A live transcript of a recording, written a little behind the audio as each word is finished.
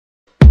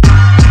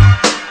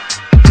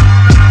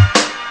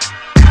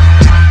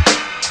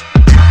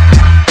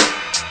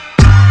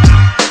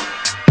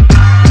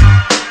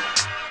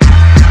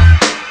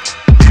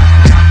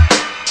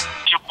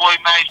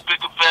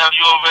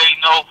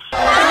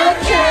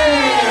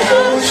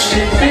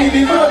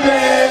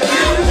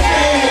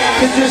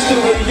just the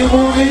way you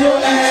moving your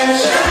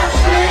ass.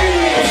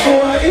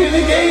 Before I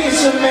even gave you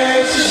some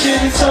ass, you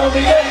should've told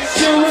me that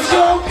you was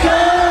gon'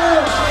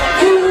 come.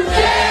 You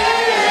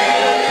came.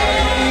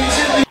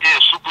 Yeah,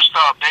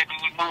 superstar, baby.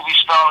 We movie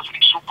stars, we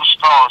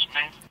superstars,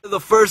 man.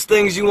 The first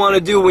things you want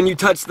to do when you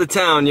touch the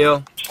town,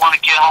 yo? Want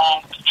to get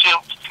home,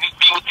 chill, be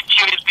with the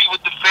kids, be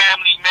with the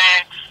family,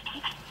 man.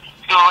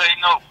 You already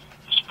know.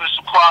 Spend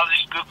some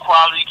good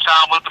quality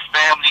time with the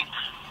family.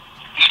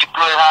 Eat a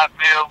good hot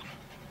meal.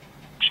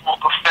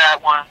 Smoke a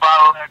fat one,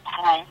 bottle that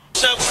crew.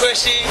 What's up,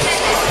 Chrissy?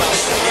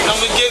 Come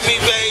and get me,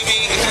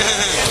 baby.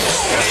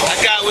 I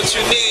got what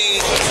you need.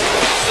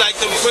 You like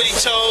them pretty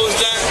toes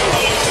done?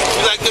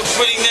 You like them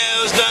pretty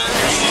nails done?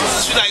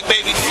 You like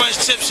baby French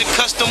tips and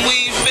custom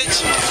weave,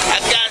 bitch? I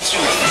got you.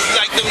 You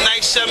like them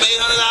nice $700,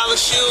 $800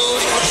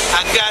 shoes?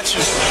 I got you.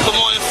 Come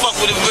on and fuck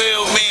with a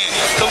real man.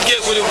 Come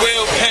get with a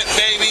real pimp,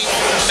 baby.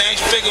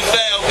 Nice big and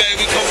bell,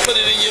 baby. Come put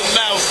it in your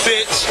mouth,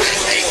 bitch.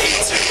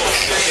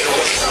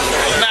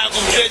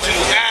 Malcolm Digital,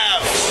 ow.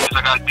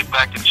 I gotta get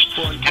back to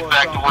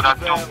what I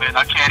do, man.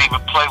 I can't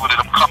even play with it.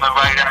 I'm coming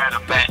right at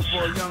it, man.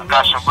 I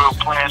got some real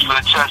plans for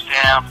the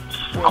touchdown.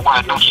 I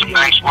want to do some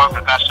nice work.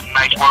 I got some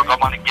nice work. I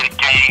want to get a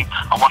game.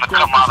 I want to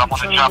come out. I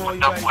want to drop a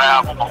double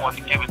album. I want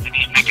to give it to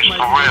these niggas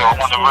for real. I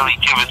want to really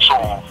give it to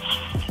them.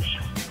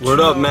 Word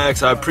up,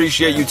 Max. I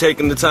appreciate you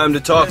taking the time to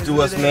talk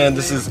to us, man.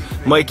 This is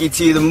Mikey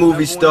T, the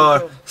movie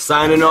star,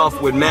 signing off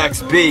with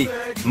Max B,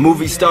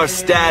 movie star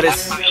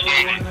status. I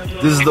appreciate it.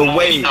 This is the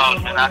Wavey.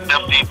 And I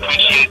definitely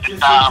appreciate the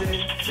time.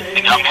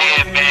 And I'm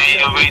here, man.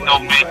 You already know,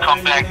 man.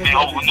 Come back, man.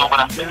 Over and over.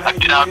 I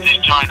get out this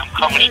joint. I'm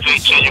coming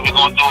straight to you. We're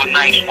going to do a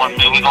nice one,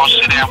 man. We're going to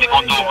sit down. We're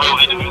going to do a real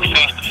interview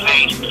face to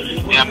face.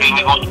 You know what I mean?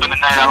 We're going to spend the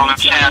night out on the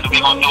town.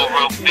 We're going to do it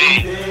real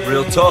big.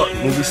 Real talk,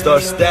 movie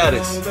star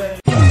status.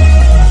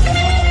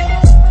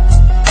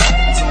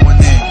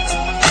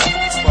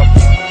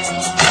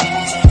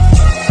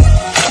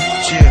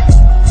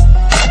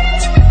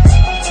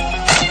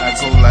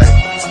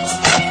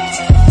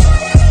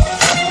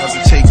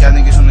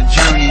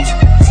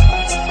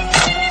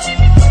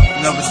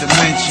 Another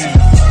dimension,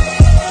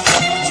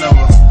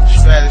 another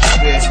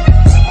stratosphere.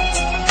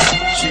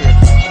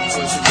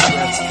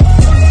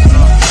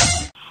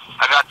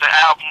 I got the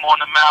album on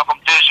the Malcolm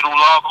Digital.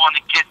 Log on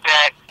to get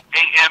that.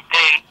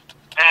 AMA.